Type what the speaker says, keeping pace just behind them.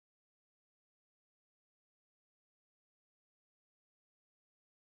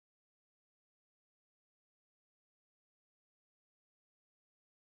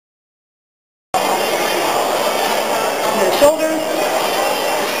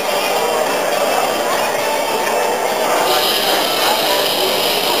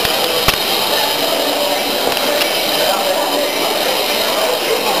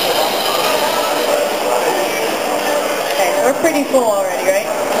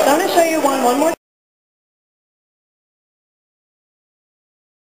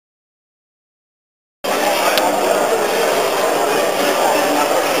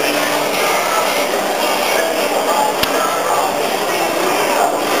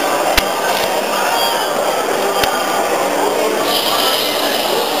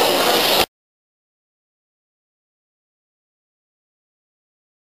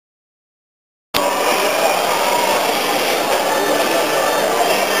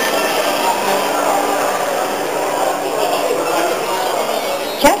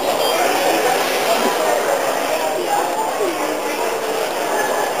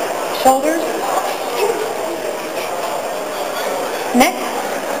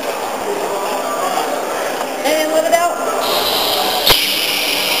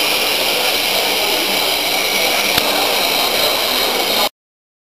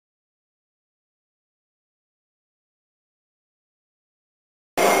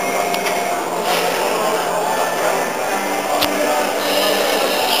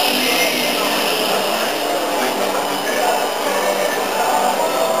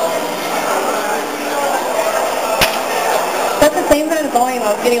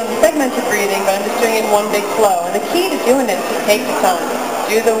getting on the segmented breathing, but I'm just doing it in one big flow. And the key to doing it is to take the time.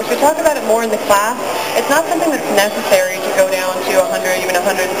 We talk about it more in the class. It's not something that's necessary to go down to 100, even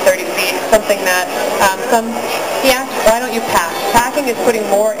 130 feet. It's something that he asked, why don't you pack? Packing is putting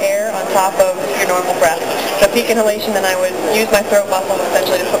more air on top of your normal breath. So peak inhalation, then I would use my throat muscles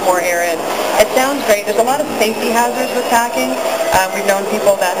essentially to put more air in. It sounds great. There's a lot of safety hazards with packing. We've known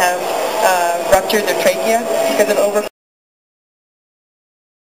people that have ruptured their trachea because of over.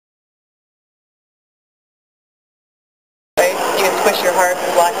 You can squish your heart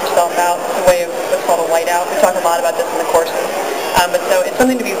and black yourself out. It's a way of what's called a whiteout. We talk a lot about this in the courses. But so it's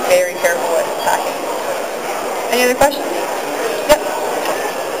something to be very careful with packing. Any other questions? Yep.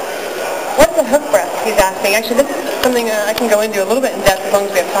 What's a hook breath, he's asking. Actually, this is something I can go into a little bit in depth as long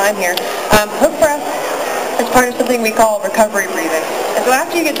as we have time here. Hook breath is part of something we call recovery breathing. And so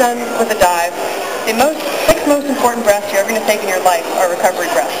after you get done with a dive, the six most important breaths you're ever going to take in your life are recovery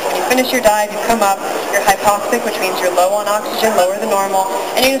breaths. When you finish your dive, you come up, you're hypoxic, which means you're low on oxygen, lower than normal,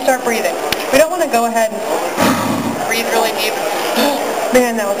 and you're going to start breathing. We don't want to go ahead and breathe really deep.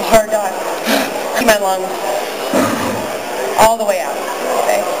 Man, that was a hard dive. Keep my lungs all the way out.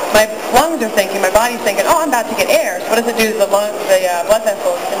 Okay? My lungs are thinking, my body's thinking, oh, I'm about to get air. So what does it do to the blood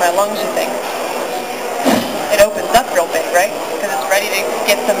vessels in my lungs, you think? It opens up real big, right? Because it's ready to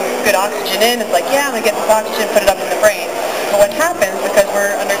get some good oxygen in. It's like, yeah, I'm going to get this oxygen, put it up in the brain. But what happens, because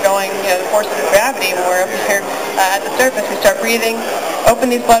we're undergoing the forces of gravity, when we're up here at the surface, we start breathing,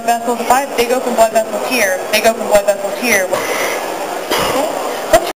 open these blood vessels. If I have big open blood vessels here, big open blood vessels here,